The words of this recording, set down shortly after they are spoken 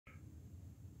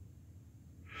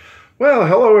Well,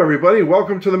 hello everybody.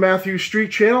 Welcome to the Matthew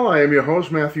Street channel. I am your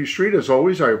host, Matthew Street. As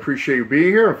always, I appreciate you being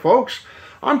here. And folks,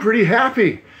 I'm pretty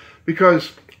happy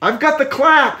because I've got the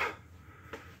clap.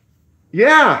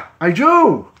 Yeah, I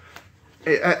do.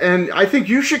 And I think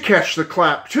you should catch the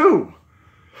clap too.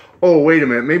 Oh, wait a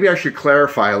minute. Maybe I should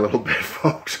clarify a little bit,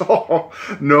 folks. Oh,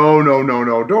 no.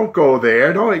 Don't go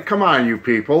there. Come on, you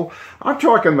people. I'm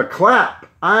talking the clap.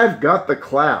 I've got the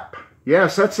clap.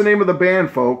 Yes, that's the name of the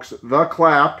band, folks. The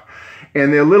Clap.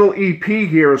 And their little EP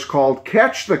here is called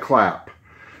Catch the Clap.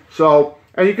 So,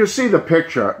 and you can see the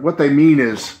picture. What they mean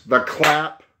is the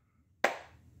clap.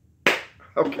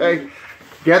 Okay?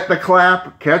 Get the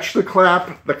clap, catch the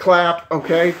clap,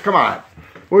 okay? Come on.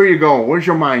 Where are you going? Where's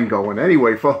your mind going?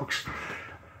 Anyway, folks,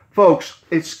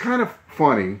 it's kind of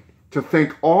funny to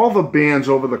think all the bands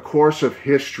over the course of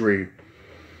history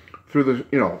through the,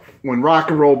 when rock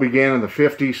and roll began in the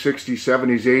 50s, 60s,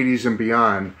 70s, 80s, and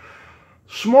beyond,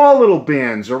 small little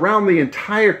bands around the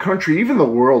entire country, even the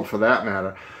world for that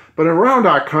matter, but around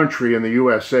our country in the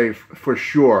USA for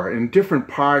sure, in different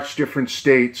parts, different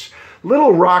states,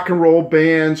 little rock and roll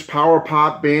bands, power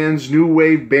pop bands, new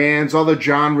wave bands, other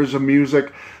genres of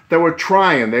music that were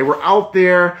trying. They were out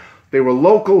there. They were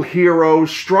local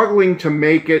heroes, struggling to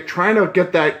make it, trying to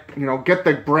get that, get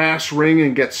the brass ring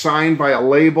and get signed by a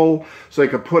label so they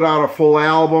could put out a full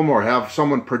album or have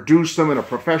someone produce them in a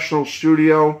professional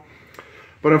studio.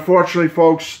 But unfortunately,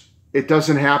 folks, it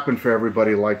doesn't happen for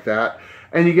everybody like that.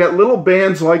 And you get little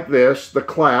bands like this, The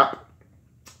Clap,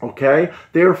 okay?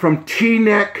 They're from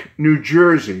Teaneck, New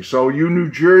Jersey. So you New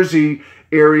Jersey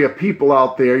area people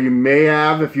out there, you may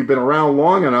have, if you've been around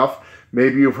long enough,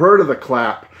 maybe you've heard of The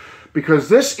Clap. Because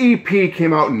this EP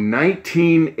came out in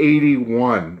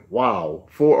 1981. Wow,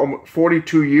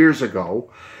 42 years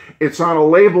ago. It's on a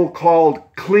label called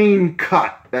Clean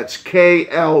Cut. That's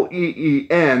K-L-E-E-N-K-U-T.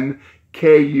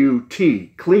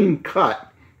 Clean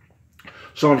Cut.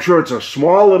 So I'm sure it's a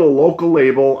small little local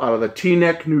label out of the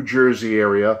Teaneck, New Jersey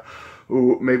area,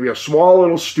 who maybe a small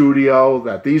little studio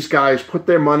that these guys put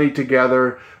their money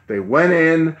together. They went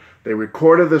in, they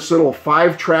recorded this little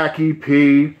 5-track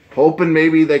EP, hoping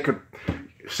maybe they could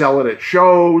sell it at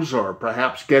shows or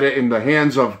perhaps get it in the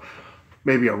hands of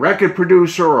maybe a record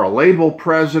producer or a label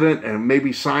president and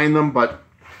maybe sign them. But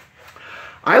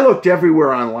I looked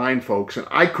everywhere online, folks, and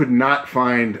I could not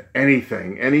find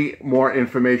anything, any more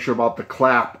information about The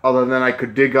Clap other than I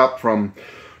could dig up from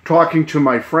talking to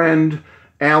my friend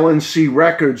Alan C.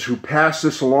 Records, who passed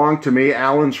this along to me.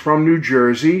 Alan's from New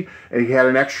Jersey, and he had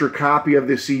an extra copy of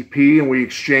this EP, and we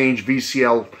exchanged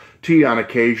VCLT on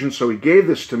occasion, so he gave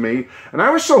this to me. And I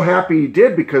was so happy he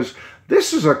did, because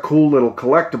this is a cool little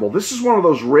collectible. This is one of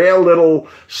those rare little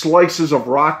slices of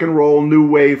rock and roll, new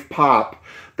wave pop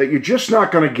that you're just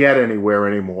not going to get anywhere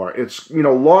anymore. It's,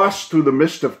 lost through the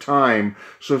mist of time.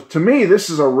 So to me, this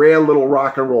is a rare little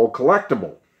rock and roll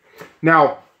collectible.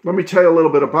 Now, let me tell you a little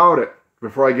bit about it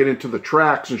before I get into the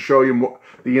tracks and show you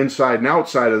the inside and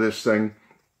outside of this thing.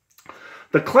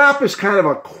 The Clap is kind of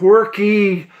a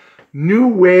quirky, new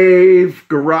wave,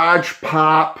 garage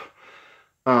pop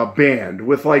band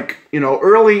with early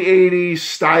 80s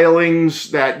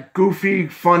stylings, that goofy,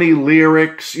 funny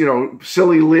lyrics,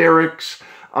 silly lyrics.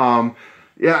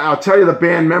 Yeah, I'll tell you the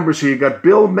band members here. You got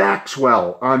Bill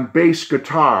Maxwell on bass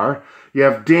guitar. You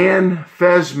have Dan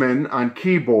Fesman on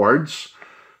keyboards,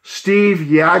 Steve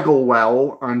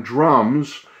Yagelwell on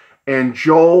drums, and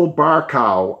Joel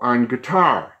Barkow on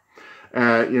guitar.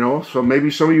 So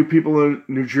maybe some of you people in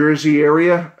the New Jersey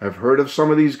area have heard of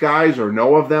some of these guys or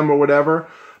know of them or whatever.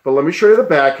 But let me show you the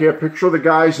back here. Picture the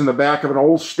guys in the back of an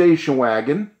old station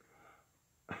wagon.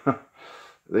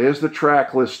 There's the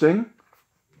track listing.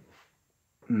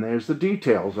 And there's the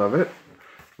details of it.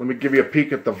 Let me give you a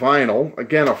peek at the vinyl.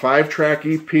 Again, a 5-track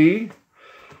EP.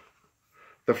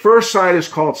 The first side is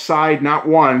called side, not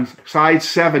one, side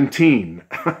 17.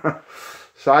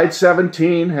 Side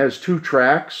 17 has 2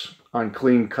 tracks on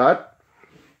Clean Cut.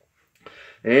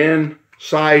 And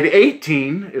side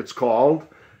 18, it's called,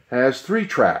 has 3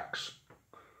 tracks.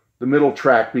 The middle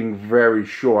track being very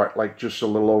short, like just a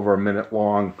little over a minute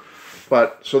long.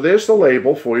 But, so there's the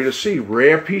label for you to see.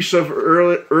 Rare piece of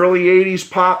early 80s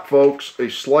pop, folks. A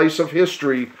slice of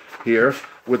history here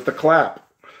with The Clap.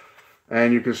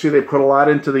 And you can see they put a lot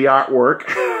into the artwork.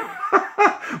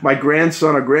 My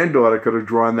grandson or granddaughter could have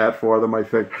drawn that for them, I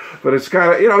think. But it's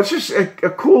kind of, it's just a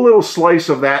cool little slice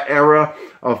of that era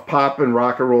of pop and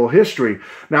rock and roll history.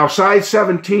 Now, side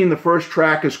 17, the first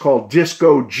track is called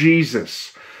Disco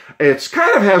Jesus. It's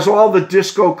kind of has all the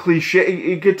disco cliche.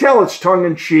 You can tell it's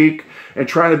tongue-in-cheek and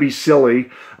trying to be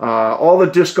silly. All the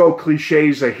disco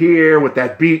cliches are here with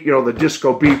that beat, the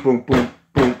disco beat, boom, boom,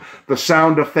 boom. the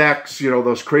sound effects, you know,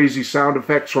 those crazy sound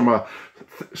effects from a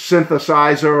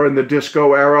synthesizer in the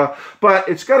disco era. But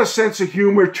it's got a sense of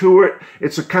humor to it.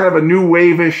 It's a kind of a new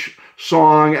wave-ish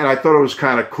song, and I thought it was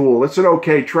kind of cool. It's an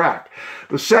okay track.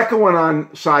 The second one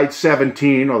on side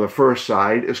 17, or the first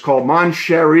side, is called Mon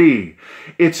Chéri.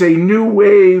 It's a new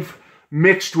wave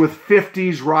mixed with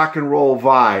 50s rock and roll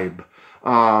vibe.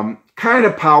 Kind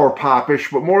of power pop-ish,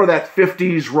 but more of that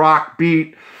 50s rock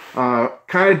beat, kind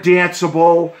of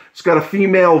danceable. It's got a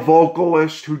female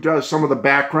vocalist who does some of the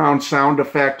background sound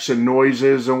effects and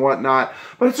noises and whatnot.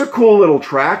 But it's a cool little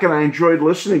track, and I enjoyed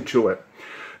listening to it.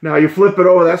 Now, you flip it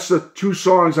over, that's the two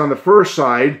songs on the first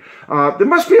side. There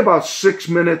must be about 6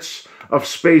 minutes of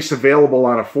space available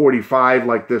on a 45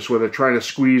 like this, where they're trying to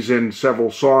squeeze in several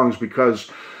songs,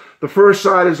 because the first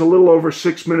side is a little over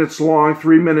 6 minutes long,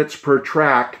 3 minutes per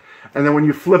track. And then when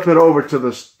you flip it over to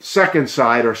the second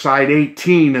side, or side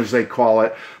 18 as they call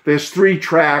it, there's 3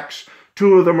 tracks.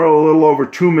 2 of them are a little over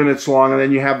 2 minutes long, and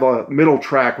then you have the middle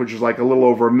track, which is like a little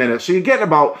over a minute. So you're getting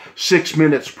about 6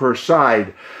 minutes per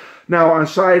side. Now, on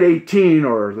side 18,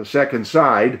 or the second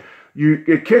side,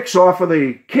 it kicks off with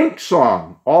a Kinks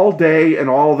song, All Day and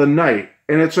All the Night.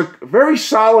 And it's a very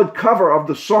solid cover of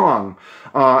the song.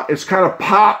 It's kind of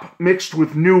pop mixed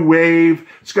with new wave.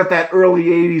 It's got that early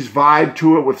 80s vibe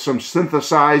to it with some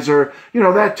synthesizer, you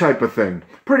know, that type of thing.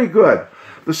 Pretty good.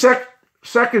 The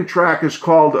second track is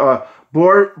called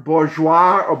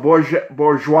Bourgeois or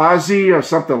Bourgeoisie or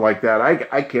something like that.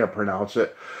 I can't pronounce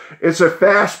it. It's a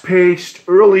fast-paced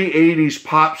early 80s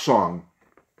pop song.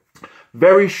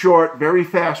 Very short, very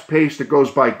fast-paced. It goes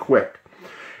by quick.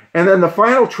 And then the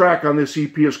final track on this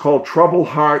EP is called Troubled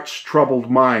Hearts,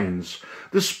 Troubled Minds.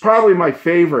 This is probably my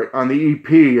favorite on the EP.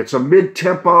 It's a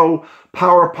mid-tempo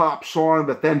power pop song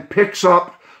that then picks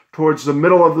up towards the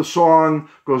middle of the song,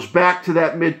 goes back to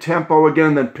that mid-tempo again,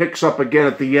 and then picks up again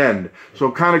at the end. So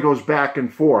it kind of goes back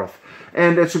and forth.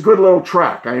 And it's a good little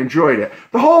track. I enjoyed it.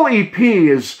 The whole EP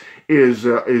is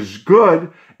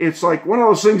good. It's like one of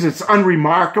those things that's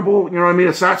unremarkable. You know what I mean?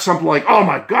 It's not something like, oh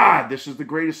my God, this is the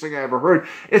greatest thing I ever heard.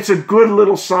 It's a good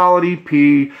little solid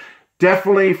EP.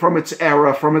 Definitely from its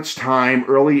era, from its time,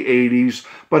 early 80s.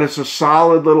 But it's a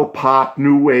solid little pop,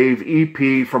 new wave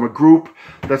EP from a group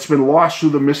that's been lost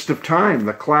through the mist of time.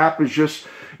 The Clap is just,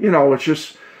 you know, it's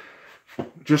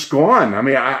just gone. I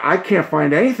mean, I can't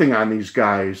find anything on these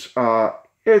guys.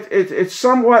 It's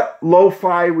somewhat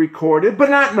lo-fi recorded, but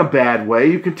not in a bad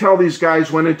way. You can tell these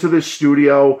guys went into this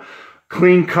studio,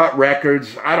 Clean Cut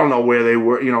Records. I don't know where they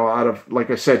were, you know, out of,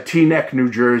 like I said, Teaneck, New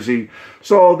Jersey.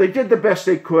 So they did the best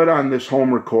they could on this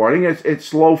home recording.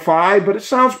 It's lo-fi, but it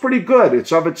sounds pretty good.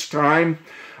 It's of its time.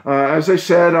 As I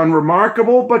said,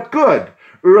 unremarkable, but good.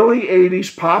 Early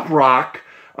 80s pop rock.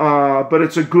 But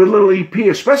it's a good little EP,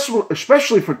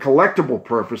 especially for collectible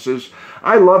purposes.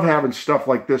 I love having stuff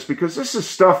like this, because this is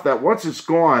stuff that once it's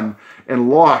gone and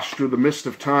lost through the mist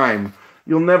of time,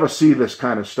 you'll never see this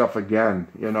kind of stuff again.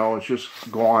 You know, it's just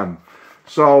gone.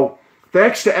 So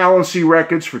thanks to Allen C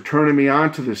Records for turning me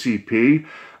on to this EP.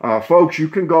 Folks, you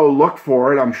can go look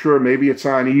for it. I'm sure maybe it's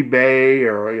on eBay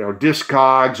or, you know,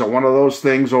 Discogs or one of those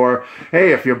things. Or,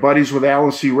 hey, if you're buddies with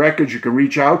Allen C Records, you can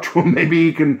reach out to him. Maybe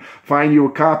he can find you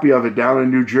a copy of it down in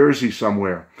New Jersey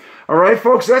somewhere. All right,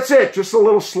 folks, that's it. Just a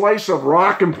little slice of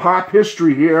rock and pop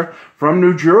history here from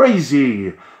New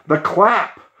Jersey. The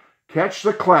Clap. Catch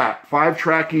the Clap.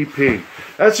 5-track EP.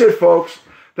 That's it, folks.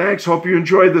 Thanks. Hope you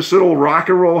enjoyed this little rock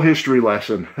and roll history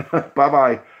lesson.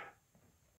 Bye-bye.